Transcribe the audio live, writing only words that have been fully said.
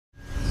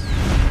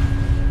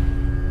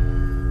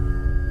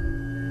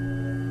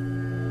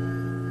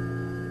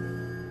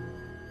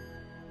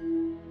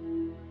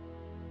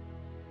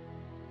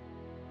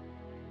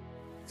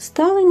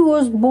Stalin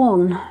was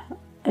born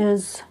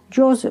as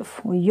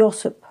Joseph or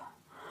Josip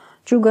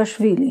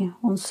Jugashvili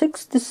on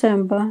 6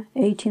 December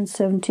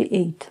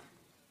 1878.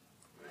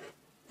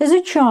 As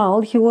a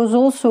child, he was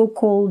also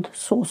called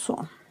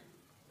Soso.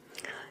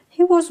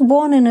 He was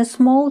born in a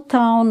small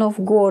town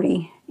of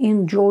Gori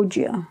in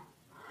Georgia,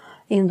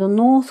 in the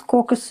North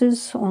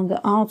Caucasus on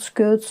the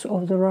outskirts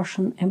of the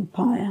Russian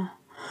Empire.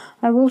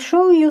 I will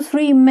show you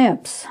 3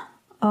 maps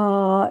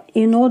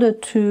in order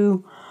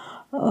to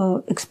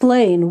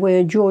explain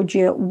where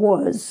Georgia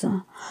was.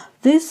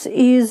 This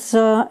is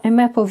a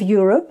map of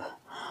Europe.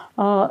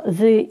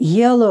 The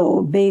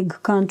yellow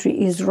big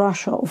country is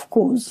Russia, of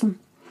course.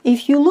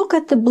 If you look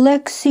at the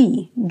Black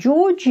Sea,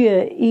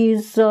 Georgia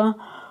is a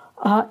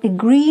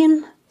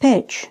green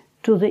patch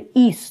to the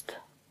east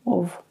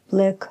of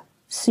Black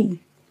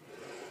Sea.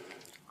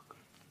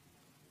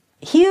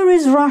 Here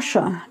is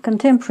Russia,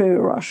 contemporary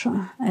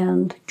Russia,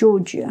 and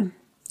Georgia,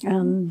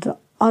 and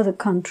other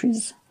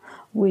countries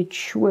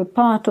which were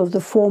part of the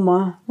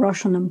former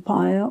Russian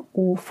Empire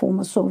or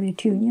former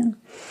Soviet Union.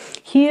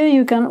 Here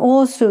you can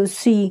also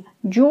see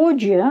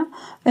Georgia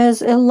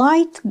as a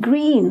light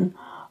green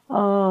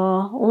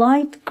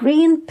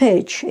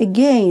patch,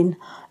 again,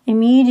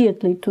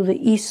 immediately to the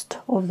east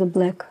of the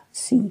Black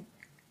Sea.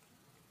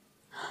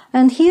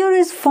 And here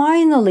is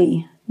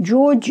finally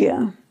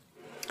Georgia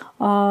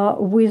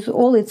with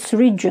all its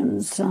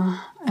regions.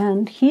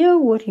 And here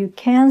what you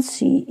can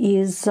see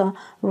is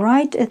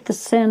right at the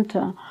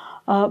center,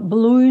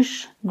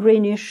 bluish,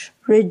 greenish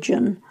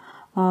region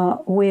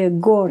where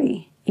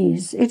Gori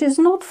is. It is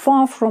not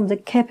far from the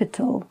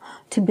capital,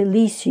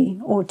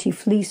 Tbilisi, or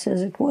Tiflis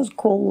as it was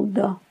called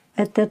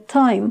at that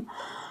time,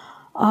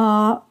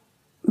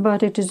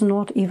 but it is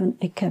not even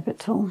a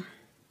capital.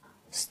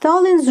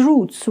 Stalin's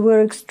roots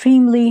were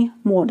extremely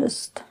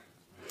modest.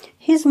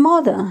 His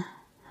mother,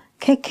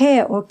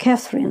 Keke or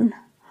Catherine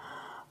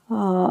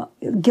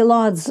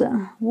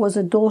Geladze, was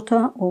a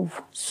daughter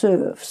of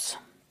serfs.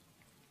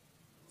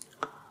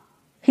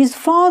 His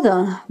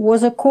father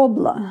was a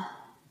cobbler.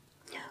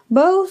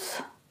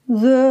 Both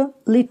were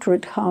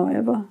literate,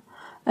 however,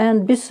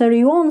 and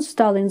Vissarion,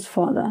 Stalin's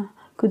father,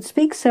 could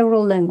speak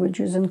several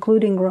languages,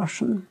 including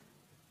Russian.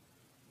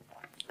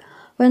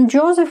 When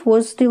Joseph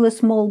was still a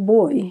small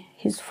boy,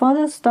 his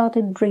father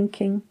started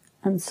drinking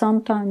and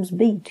sometimes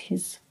beat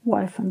his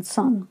wife and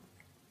son.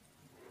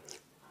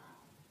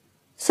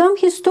 Some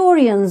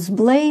historians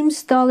blame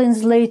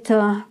Stalin's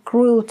later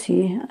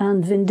cruelty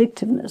and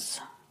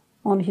vindictiveness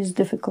on his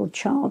difficult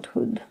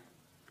childhood.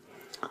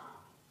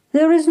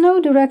 There is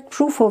no direct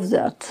proof of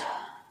that.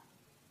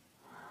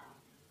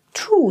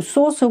 True,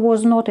 Soso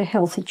was not a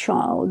healthy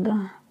child.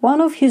 One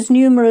of his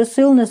numerous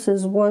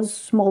illnesses was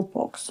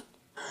smallpox.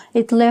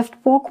 It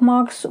left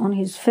pockmarks on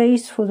his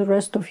face for the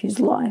rest of his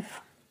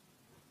life.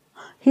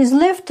 His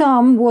left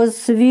arm was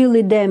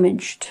severely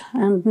damaged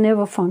and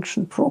never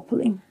functioned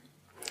properly.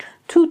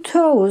 2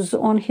 toes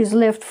on his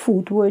left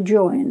foot were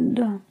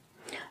joined.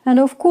 And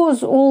of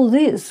course, all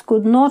this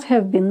could not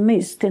have been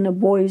missed in a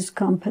boy's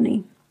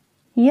company.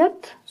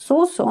 Yet,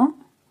 Soso,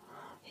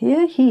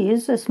 here he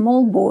is, a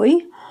small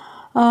boy,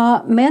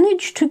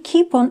 managed to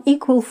keep on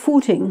equal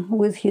footing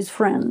with his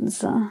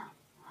friends.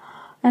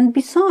 And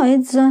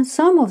besides,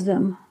 some of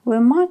them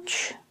were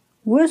much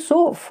worse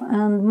off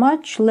and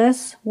much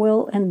less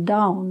well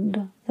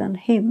endowed than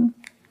him.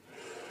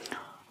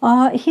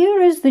 Here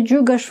is the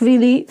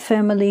Jugashvili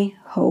family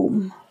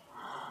home.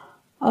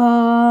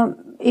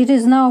 It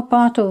is now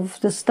part of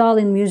the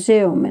Stalin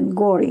Museum in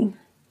Gori.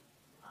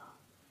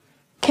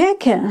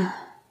 Keke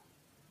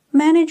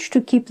managed to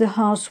keep the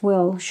house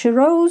well. She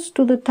rose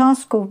to the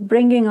task of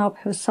bringing up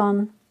her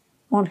son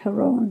on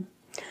her own.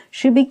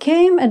 She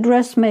became a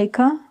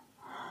dressmaker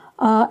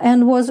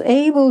and was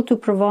able to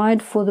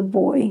provide for the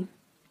boy.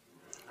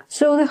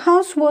 So the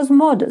house was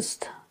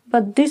modest,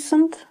 but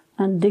decent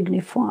and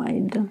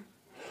dignified.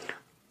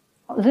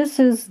 This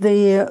is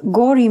the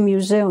Gori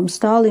Museum,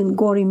 Stalin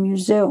Gori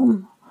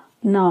Museum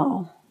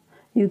now.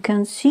 You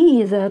can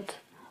see that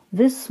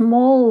this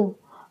small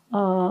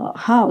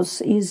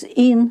house is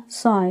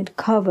inside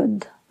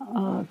covered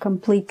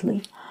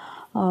completely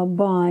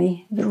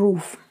by the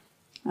roof,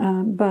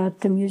 but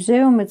the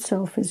museum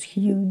itself is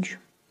huge.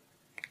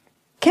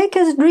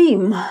 Keke's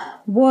dream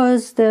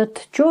was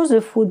that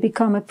Joseph would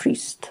become a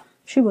priest.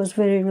 She was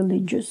very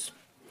religious.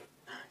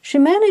 She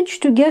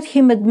managed to get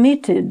him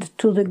admitted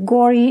to the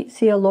Gori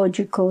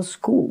Theological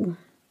School.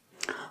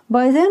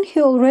 By then he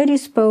already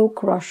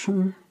spoke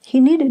Russian. He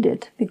needed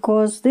it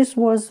because this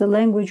was the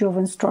language of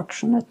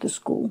instruction at the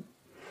school.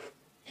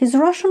 His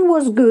Russian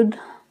was good,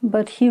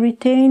 but he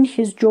retained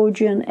his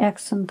Georgian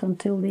accent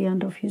until the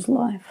end of his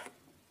life.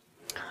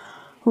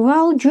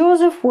 While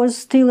Joseph was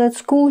still at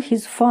school,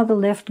 his father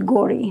left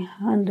Gori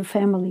and the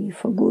family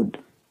for good.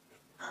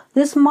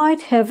 This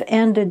might have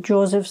ended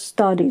Joseph's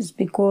studies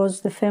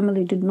because the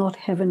family did not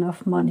have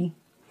enough money.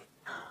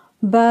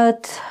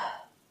 But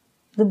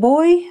the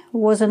boy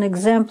was an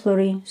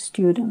exemplary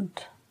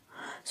student,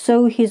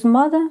 so his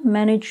mother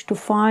managed to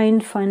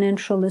find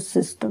financial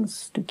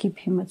assistance to keep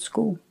him at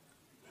school.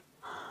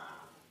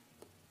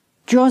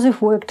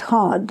 Joseph worked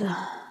hard.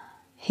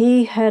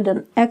 He had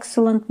an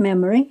excellent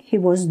memory. He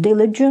was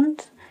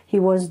diligent,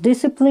 he was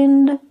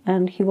disciplined,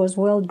 and he was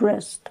well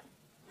dressed.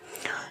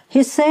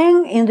 He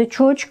sang in the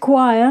church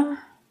choir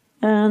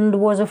and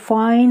was a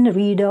fine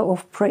reader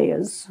of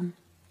prayers.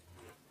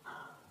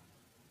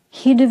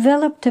 He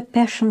developed a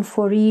passion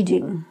for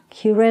reading.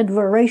 He read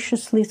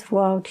voraciously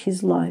throughout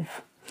his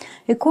life.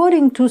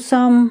 According to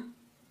some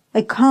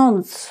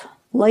accounts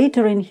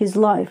later in his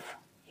life,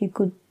 he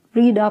could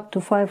read up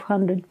to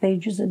 500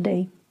 pages a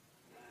day.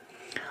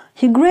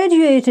 He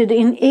graduated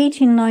in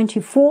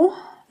 1894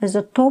 as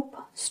a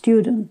top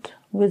student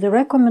with a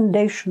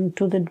recommendation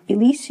to the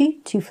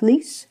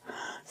Tbilisi-Tiflis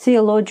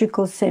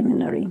Theological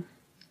Seminary.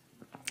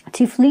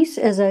 Tiflis,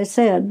 as I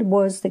said,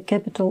 was the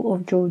capital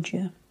of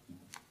Georgia.